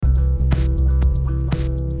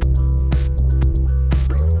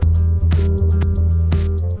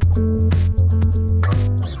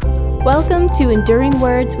Welcome to Enduring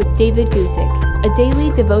Words with David Guzik, a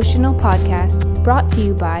daily devotional podcast brought to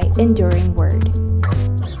you by Enduring Word.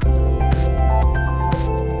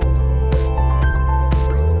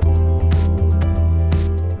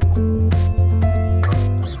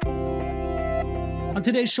 On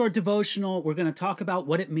today's short devotional, we're going to talk about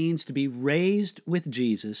what it means to be raised with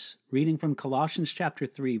Jesus, reading from Colossians chapter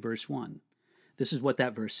 3, verse 1. This is what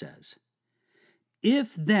that verse says.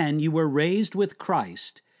 If then you were raised with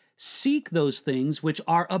Christ, seek those things which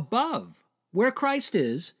are above, where Christ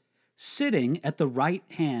is, sitting at the right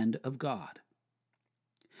hand of God.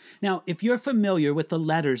 Now, if you're familiar with the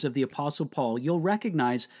letters of the Apostle Paul, you'll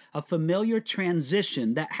recognize a familiar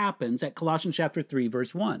transition that happens at Colossians chapter 3,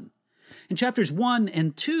 verse 1. In chapters 1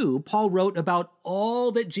 and 2, Paul wrote about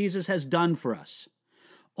all that Jesus has done for us.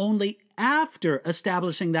 Only after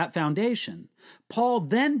establishing that foundation, Paul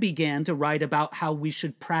then began to write about how we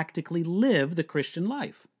should practically live the Christian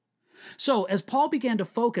life. So, as Paul began to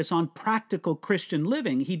focus on practical Christian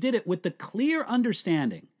living, he did it with the clear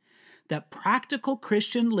understanding that practical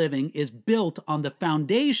Christian living is built on the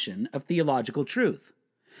foundation of theological truth.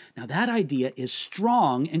 Now, that idea is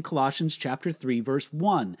strong in Colossians chapter 3, verse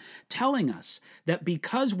 1, telling us that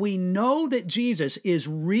because we know that Jesus is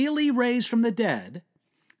really raised from the dead,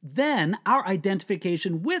 then our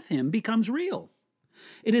identification with him becomes real.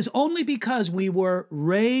 It is only because we were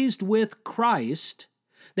raised with Christ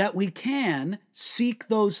that we can seek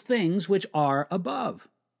those things which are above.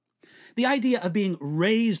 The idea of being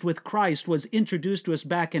raised with Christ was introduced to us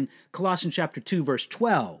back in Colossians chapter 2, verse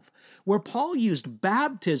 12, where Paul used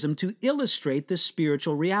baptism to illustrate this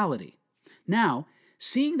spiritual reality. Now,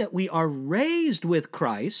 seeing that we are raised with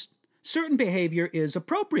Christ, certain behavior is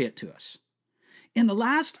appropriate to us. In the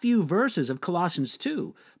last few verses of Colossians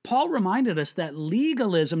 2, Paul reminded us that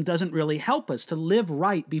legalism doesn't really help us to live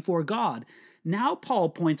right before God. Now Paul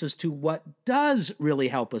points us to what does really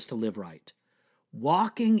help us to live right: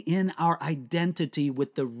 walking in our identity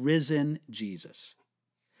with the risen Jesus.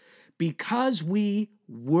 Because we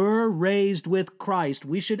were raised with Christ,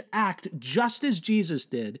 we should act just as Jesus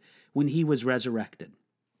did when he was resurrected.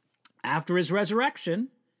 After his resurrection,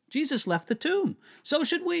 Jesus left the tomb. So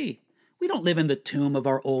should we. We don't live in the tomb of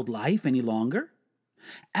our old life any longer.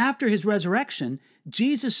 After his resurrection,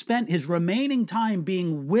 Jesus spent his remaining time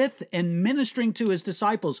being with and ministering to his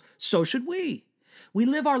disciples. So should we. We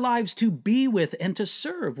live our lives to be with and to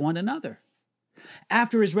serve one another.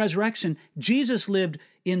 After his resurrection, Jesus lived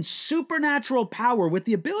in supernatural power with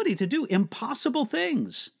the ability to do impossible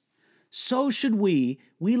things. So should we.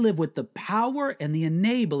 We live with the power and the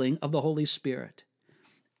enabling of the Holy Spirit.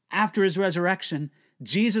 After his resurrection,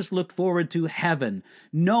 Jesus looked forward to heaven,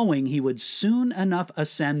 knowing he would soon enough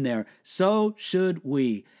ascend there. So should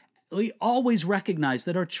we. We always recognize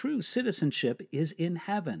that our true citizenship is in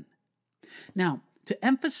heaven. Now, to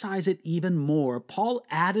emphasize it even more, Paul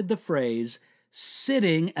added the phrase,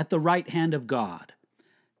 sitting at the right hand of God.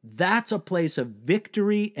 That's a place of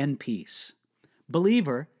victory and peace.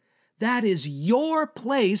 Believer, that is your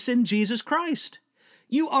place in Jesus Christ.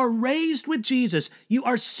 You are raised with Jesus. You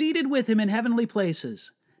are seated with him in heavenly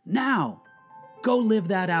places. Now, go live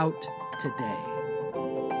that out today.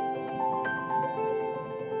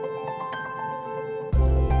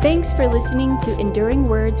 Thanks for listening to Enduring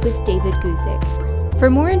Words with David Guzik. For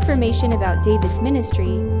more information about David's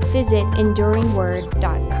ministry, visit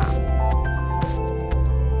enduringword.com.